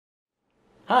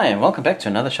Hi and welcome back to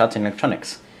another Shouting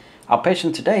Electronics. Our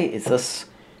patient today is this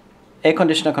air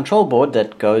conditioner control board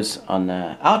that goes on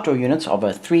outdoor units of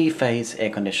a 3-phase air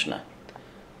conditioner.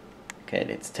 Okay,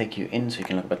 let's take you in so you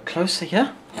can look a bit closer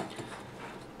here.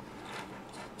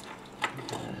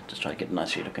 Just try to get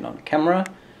nicely looking on camera.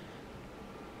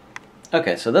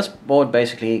 Okay, so this board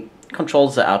basically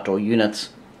controls the outdoor units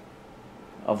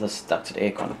of this ducted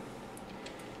aircon.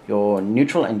 Your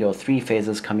neutral and your 3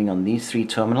 phases coming on these 3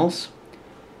 terminals.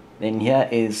 Then here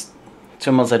is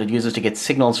terminals that it uses to get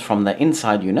signals from the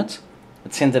inside unit.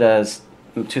 It sends it as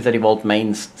 230 volt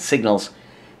mains signals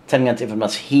telling it if it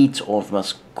must heat or if it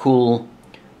must cool,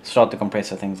 start the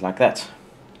compressor, things like that.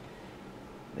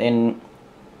 Then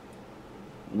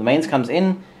the mains comes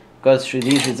in, goes through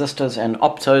these resistors and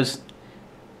optos.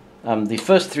 The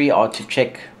first 3 are to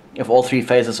check if all 3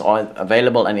 phases are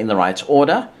available and in the right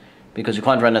order, because you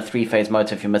can't run a 3-phase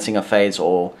motor if you're missing a phase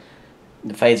or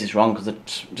the phase is wrong because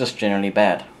it's just generally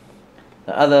bad.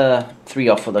 The other 3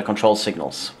 are for the control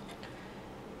signals.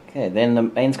 Okay, then the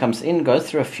mains comes in, goes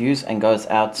through a fuse and goes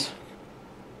out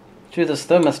through this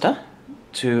thermistor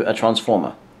to a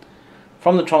transformer.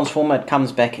 From the transformer it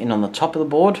comes back in on the top of the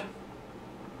board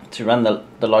to run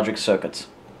the logic circuits.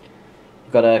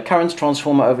 You've got a current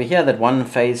transformer over here that 1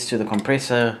 phase to the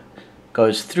compressor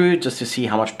goes through just to see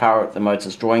how much power the motor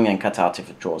is drawing and cut out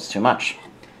if it draws too much.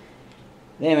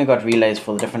 Then we've got relays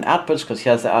for the different outputs, because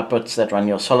here's the outputs that run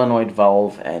your solenoid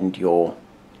valve and your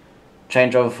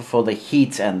changeover for the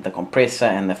heat and the compressor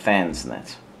and the fans and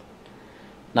that.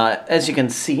 Now, as you can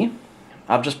see,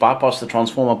 I've just bypassed the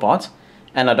transformer part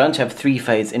and I don't have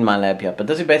 3-phase in my lab here, but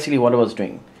this is basically what I was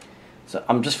doing. So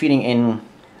I'm just feeding in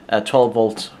a 12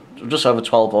 volt, just over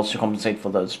 12 volts to compensate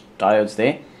for those diodes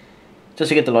there, just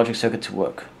to get the logic circuit to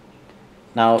work.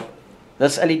 Now,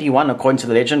 this LED 1, according to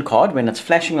the legend card, when it's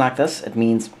flashing like this, it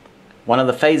means one of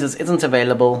the phases isn't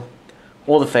available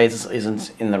or the phases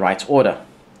isn't in the right order.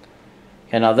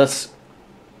 Okay, now this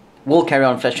will carry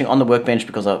on flashing on the workbench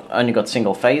because I've only got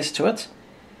single phase to it.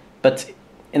 But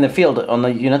in the field, on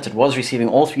the unit, it was receiving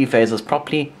all 3 phases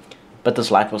properly, but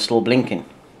this light was still blinking.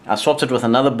 I swapped it with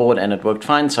another board and it worked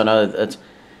fine, so I know that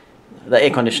the air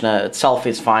conditioner itself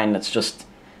is fine. It's just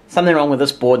something wrong with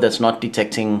this board that's not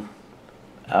detecting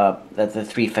that the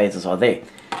 3 phases are there.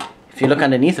 If you look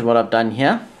underneath at what I've done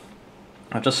here,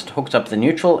 I've just hooked up the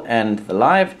neutral and the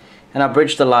live, and I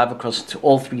bridged the live across to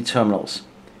all 3 terminals.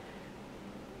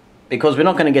 Because we're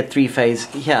not going to get 3-phase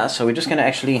here, so we're just going to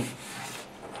actually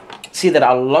see that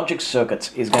our logic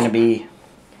circuit is going to be,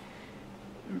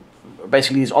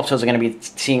 basically these optos are going to be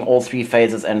seeing all 3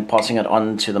 phases and passing it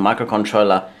on to the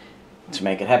microcontroller to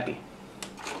make it happy.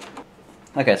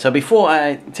 Okay, so before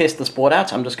I test this board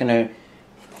out, I'm just going to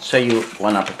show you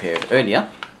one I prepared earlier.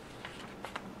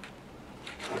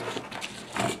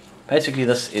 Basically,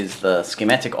 this is the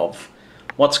schematic of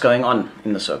what's going on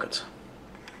in the circuit.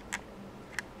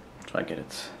 Try to get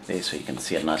it there so you can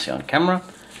see it nicely on camera,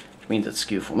 which means it's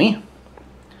skew for me.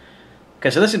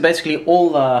 Okay, so this is basically all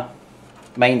the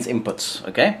mains inputs.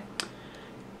 Okay,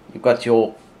 you've got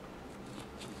your,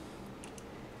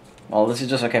 well, this is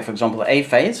just, okay, for example, the A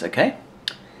phase. Okay,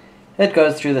 it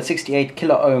goes through the 68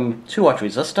 kilo ohm 2-watt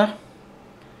resistor,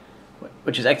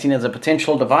 which is acting as a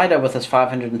potential divider with this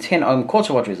 510 ohm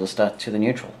quarter-watt resistor to the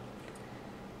neutral.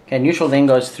 Okay, neutral then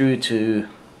goes through to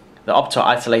the opto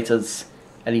isolator's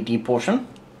LED portion,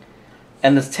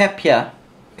 and this tap here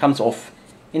comes off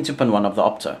into pin 1 of the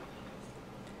opto.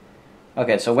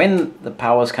 Okay, so when the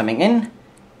power is coming in,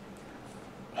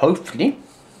 hopefully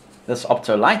this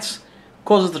opto lights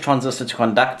causes the transistor to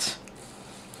conduct.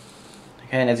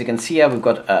 Okay, and as you can see here, we've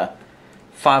got a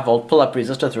 5 volt pull-up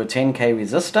resistor through a 10k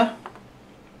resistor,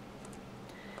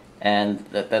 and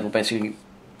that will basically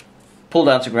pull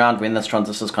down to ground when this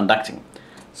transistor is conducting.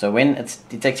 So when it's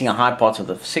detecting a high part of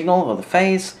the signal or the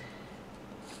phase,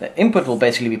 the input will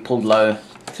basically be pulled low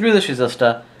through this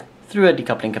resistor, through a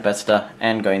decoupling capacitor,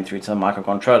 and going through to the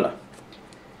microcontroller.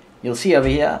 You'll see over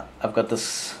here, I've got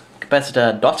this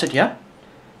capacitor dotted here,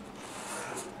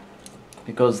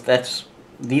 because that's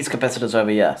these capacitors over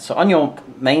here. So on your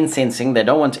main sensing, they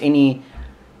don't want any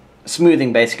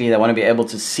smoothing. Basically, they want to be able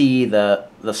to see the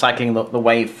cycling, the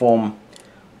waveform,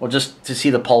 or just to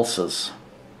see the pulses,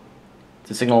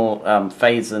 to signal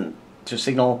phase and to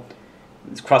signal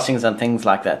crossings and things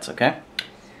like that. Okay,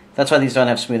 that's why these don't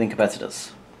have smoothing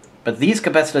capacitors. But these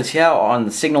capacitors here are on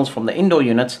the signals from the indoor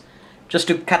unit, just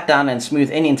to cut down and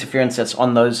smooth any interference that's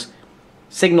on those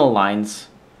signal lines,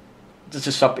 just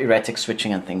to stop erratic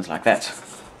switching and things like that.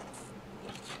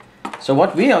 So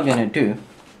what we are going to do,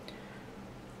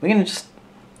 we're going to just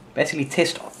basically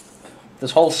test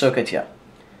this whole circuit here.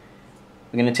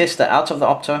 we're going to test the out of the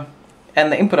opto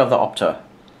and the input of the opto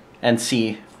and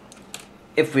see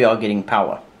if we are getting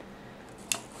power.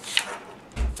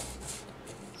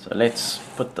 So let's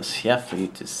put this here for you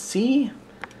to see.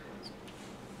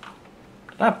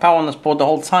 I have power on this board the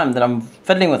whole time that I'm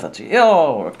fiddling with it.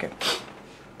 Oh, okay.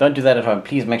 Don't do that at home.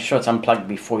 Please make sure it's unplugged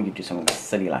before you do something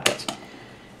silly like that.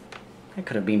 It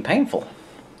could have been painful.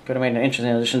 Could have made an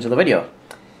interesting addition to the video.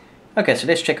 Okay, so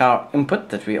let's check our input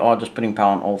that we are just putting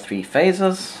power on all three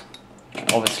phases.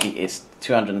 Obviously it's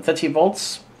 230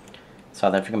 volts.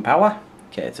 South African power.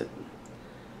 Okay, it's at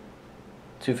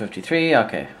 253.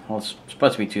 Okay, well, it's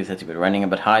supposed to be 230, but running a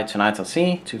bit high tonight. I'll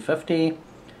see 250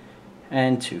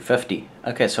 and 250.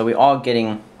 Okay, so we are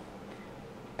getting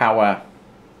power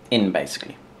in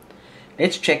basically.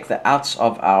 Let's check the outs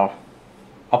of our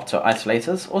opto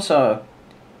isolators. Also,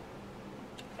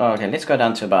 okay, let's go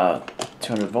down to about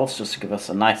 200 volts just to give us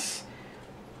a nice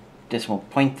decimal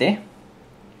point there.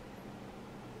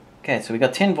 Okay, so we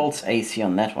got 10 volts AC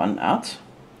on that one out.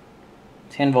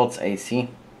 10 volts AC.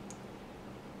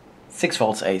 6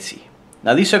 volts AC.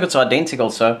 Now these circuits are identical,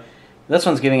 so this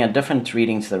one's giving a different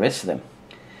reading to the rest of them.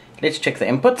 Let's check the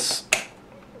inputs.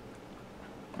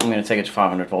 I'm going to take it to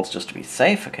 500 volts just to be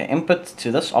safe. Okay, input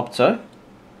to this opto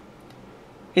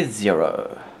is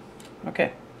 0.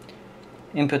 Okay.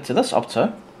 Input to this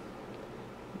opto,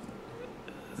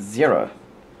 0.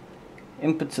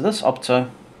 Input to this opto,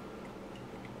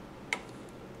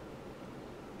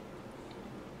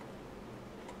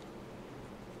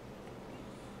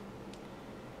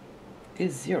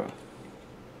 is 0.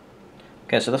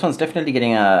 Okay, so this one's definitely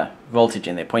getting a voltage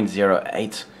in there,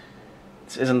 0.08.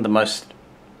 This isn't the most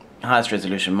highest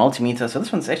resolution multimeter, so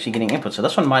this one's actually getting input, so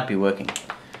this one might be working.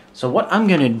 So what I'm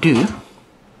going to do,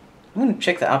 I'm going to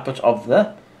check the output of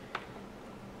the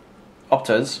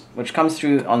optos, which comes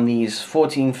through on these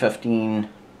 14, 15,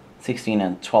 16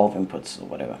 and 12 inputs or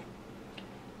whatever.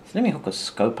 So let me hook a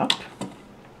scope up.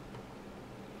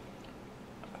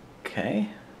 Okay.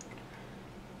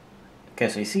 Okay,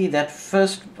 so you see that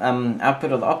first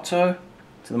output of the opto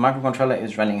to the microcontroller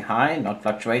is running high, not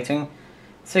fluctuating.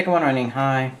 Second one running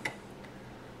high.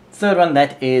 Third one,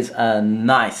 that is a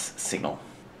nice signal.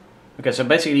 Okay, so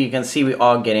basically you can see we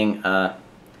are getting a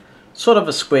sort of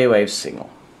a square wave signal.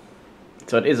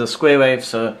 So it is a square wave,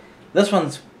 so this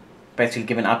one's basically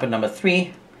given output number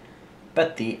 3,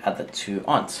 but the other two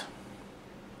aren't.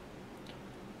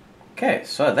 Okay,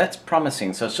 so that's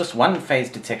promising. So it's just one phase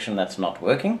detection that's not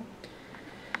working.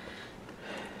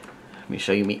 Let me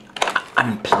show you me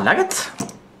unplug it.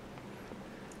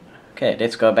 Okay,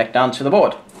 let's go back down to the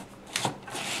board.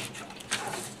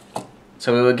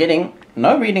 So we were getting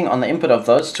no reading on the input of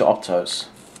those two optos.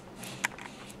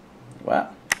 Wow.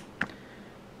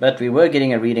 But we were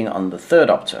getting a reading on the third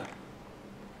opto.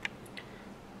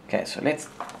 Okay, so let's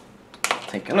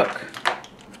take a look.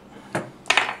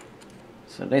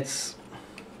 So let's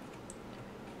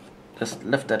just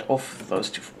lift that off those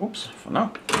two, oops, for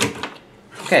now.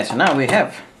 Okay, so now we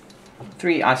have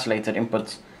 3 isolated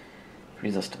input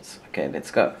resistors. Okay,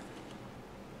 let's go.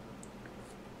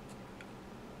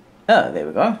 Oh, there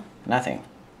we go. Nothing.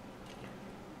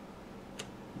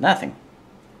 Nothing.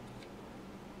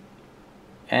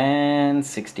 And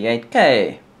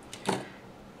 68K.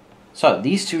 So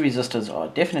these 2 resistors are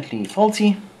definitely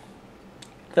faulty.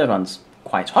 Third one's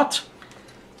quite hot.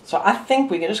 So I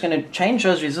think we're just going to change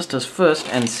those resistors first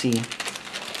and see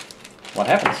what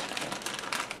happens.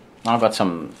 Now I've got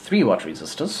some 3 watt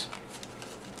resistors.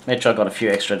 Made sure I got a few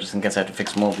extra just in case I have to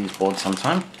fix more of these boards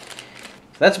sometime.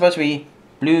 So that's supposed to be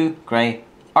blue, grey,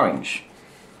 orange.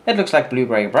 It looks like blue,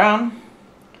 grey, brown,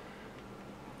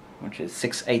 which is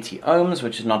 680 ohms,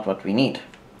 which is not what we need.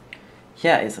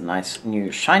 Here is a nice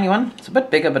new shiny one. It's a bit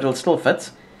bigger, but it'll still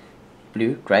fit.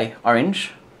 Blue, grey,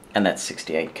 orange, and that's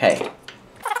 68K.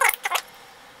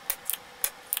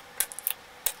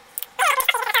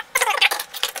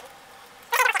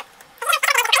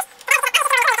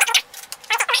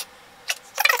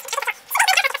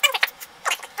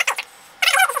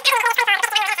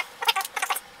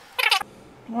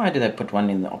 Why did I put one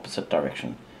in the opposite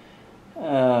direction?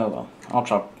 Well, I'll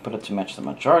try to put it to match the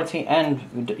majority,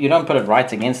 and you don't put it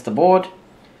right against the board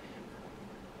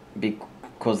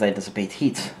because they dissipate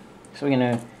heat. So we're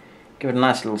going to give it a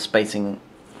nice little spacing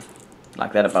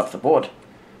like that above the board.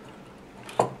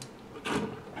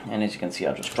 And as you can see,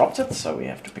 I just dropped it, so we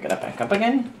have to pick it up back up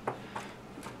again.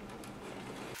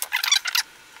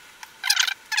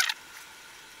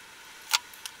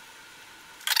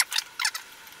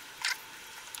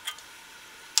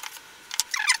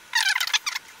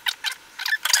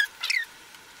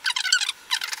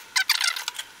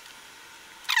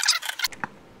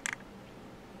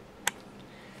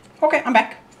 Okay, I'm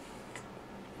back.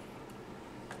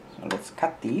 So let's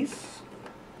cut these.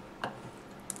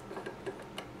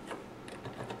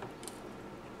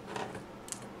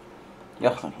 Yeah,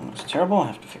 that one looks terrible. I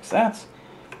have to fix that.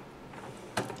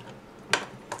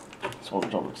 So the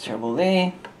job looks terrible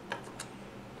there.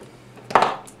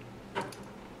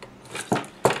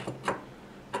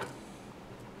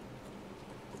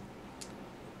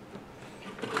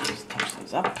 Just touch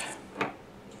those up.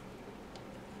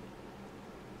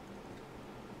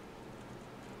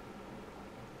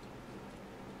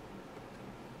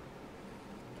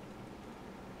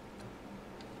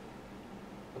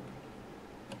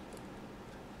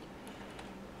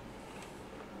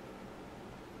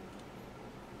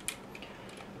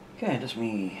 Okay, just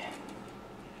me.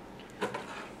 I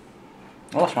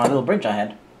lost my little bridge I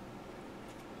had.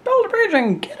 Build a bridge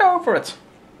and get over it.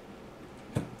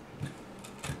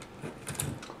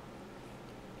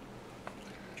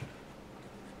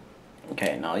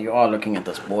 Okay, now you are looking at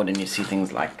this board and you see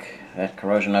things like that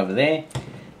corrosion over there.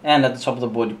 And at the top of the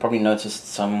board you probably noticed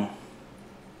some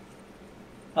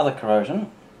other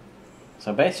corrosion.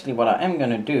 So basically what I am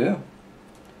going to do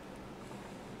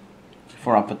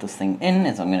before I put this thing in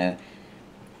is I'm going to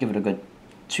give it a good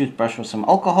toothbrush with some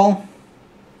alcohol.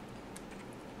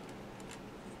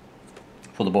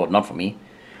 For the board, not for me.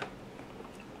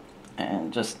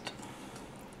 And just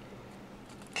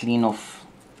clean off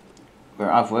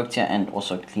where I've worked here and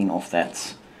also clean off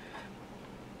that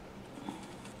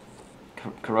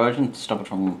corrosion to stop it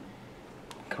from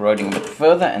corroding a bit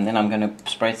further. And then I'm going to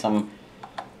spray some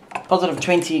positive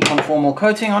 20 conformal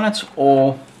coating on it,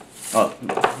 or oh,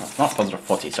 not positive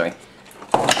 40, sorry.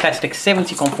 Plastic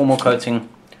 70 conformal coating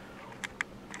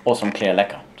or some clear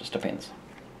lacquer, just depends.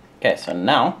 Okay, so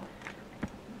now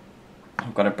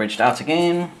I've got it bridged out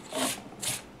again.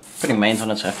 Putting mains on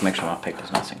it, so I have to make sure my paper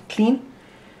is nice and clean.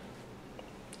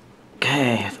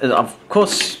 Okay, of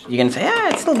course you can say, yeah,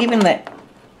 it's still giving that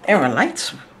error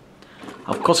light.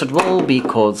 Of course it will,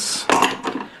 because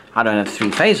I don't have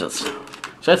 3 phases.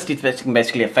 So it's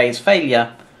basically a phase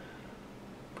failure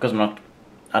because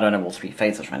I don't have all 3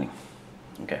 phases running.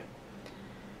 Okay.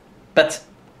 But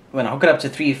when I hook it up to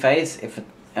 3 phase, if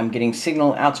I'm getting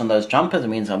signal out on those jumpers, it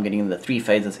means I'm getting the 3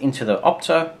 phases into the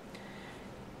opto,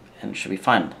 and it should be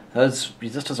fine. Those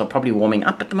resistors are probably warming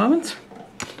up at the moment.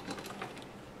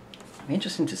 It'll be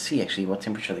interesting to see actually what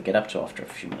temperature they get up to after a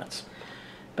few minutes.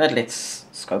 But let's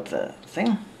scope the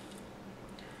thing.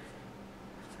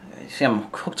 You see I'm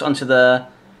hooked onto the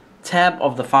tab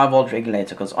of the 5-volt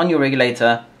regulator, because on your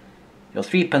regulator your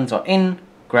 3 pins are in,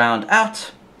 ground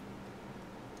out,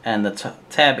 and the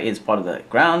tab is part of the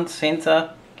ground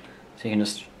center, so you can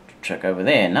just check over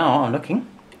there. Now I'm looking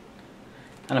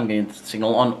and I'm getting the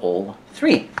signal on all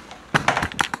 3.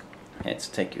 Let's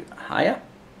take you higher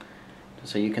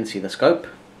so you can see the scope,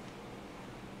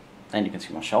 and you can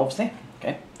see my shelves there.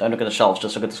 Okay, don't look at the shelves,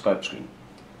 just look at the scope screen.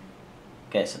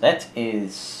 Okay, so that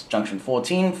is junction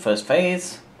 14, first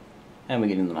phase, and we're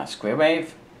getting the nice square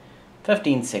wave.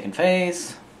 15, second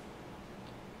phase.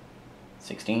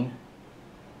 16,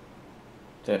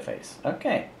 third phase.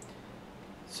 Okay,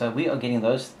 so we are getting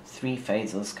those 3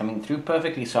 phases coming through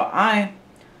perfectly. So I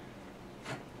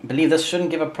believe this shouldn't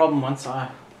give a problem once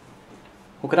I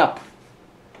hook it up.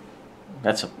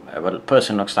 That's what a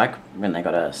person looks like when they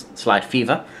got a slight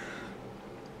fever.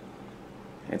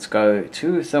 Let's go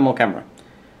to thermal camera.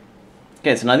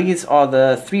 Okay, so now these are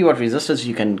the 3-watt resistors.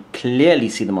 You can clearly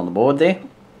see them on the board there.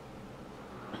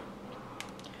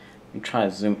 Let me try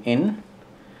to zoom in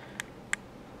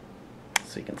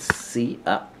so you can see.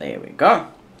 There we go.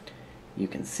 You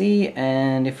can see,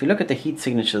 and if you look at the heat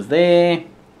signatures there,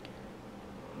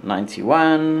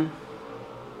 91,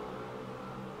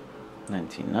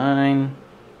 99,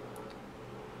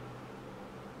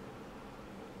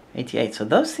 88. So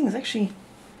those things actually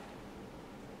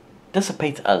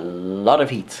dissipate a lot of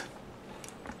heat.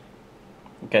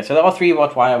 Okay, so there are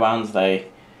 3-watt wire wounds. They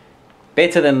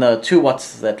better than the 2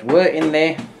 watts that were in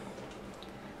there.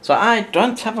 So I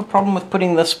don't have a problem with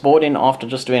putting this board in after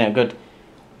just doing a good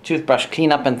toothbrush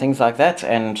cleanup and things like that,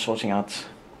 and sorting out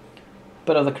a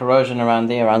bit of the corrosion around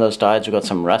there, around those diodes. We've got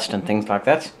some rust and things like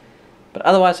that. But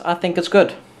otherwise I think it's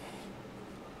good.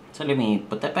 So let me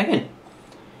put that back in.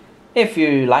 If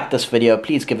you liked this video,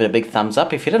 please give it a big thumbs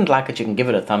up. If you didn't like it, you can give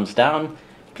it a thumbs down.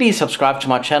 Please subscribe to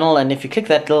my channel, and if you click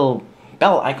that little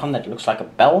bell icon that looks like a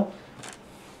bell,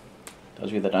 those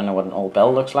of you that don't know what an old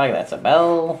bell looks like, that's a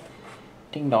bell.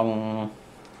 Ding dong.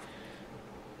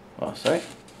 Oh, sorry.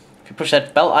 If you push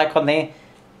that bell icon there,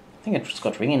 I think it's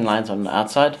got ringing lines on the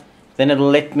outside, then it'll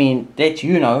let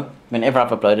you know whenever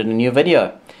I've uploaded a new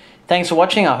video. Thanks for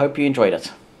watching. I hope you enjoyed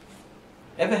it.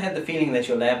 Ever had the feeling that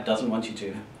your lab doesn't want you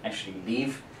to actually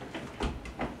leave?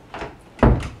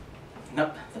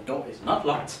 Nope, the door is not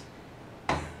locked.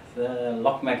 The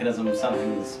lock mechanism,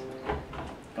 something's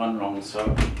gone wrong,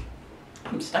 so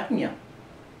I'm stuck in here.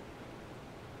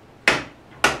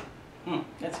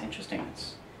 That's interesting.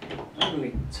 It's not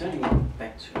really turning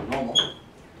back to normal.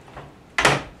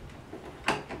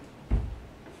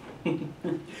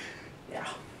 Yeah.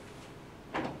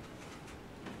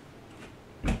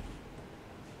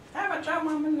 Have a job,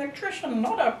 I'm an electrician,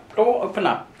 not a door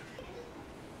opener.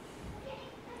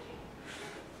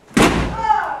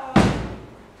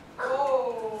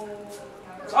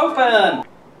 It's open!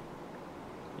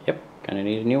 Yep, gonna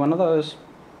need a new one of those.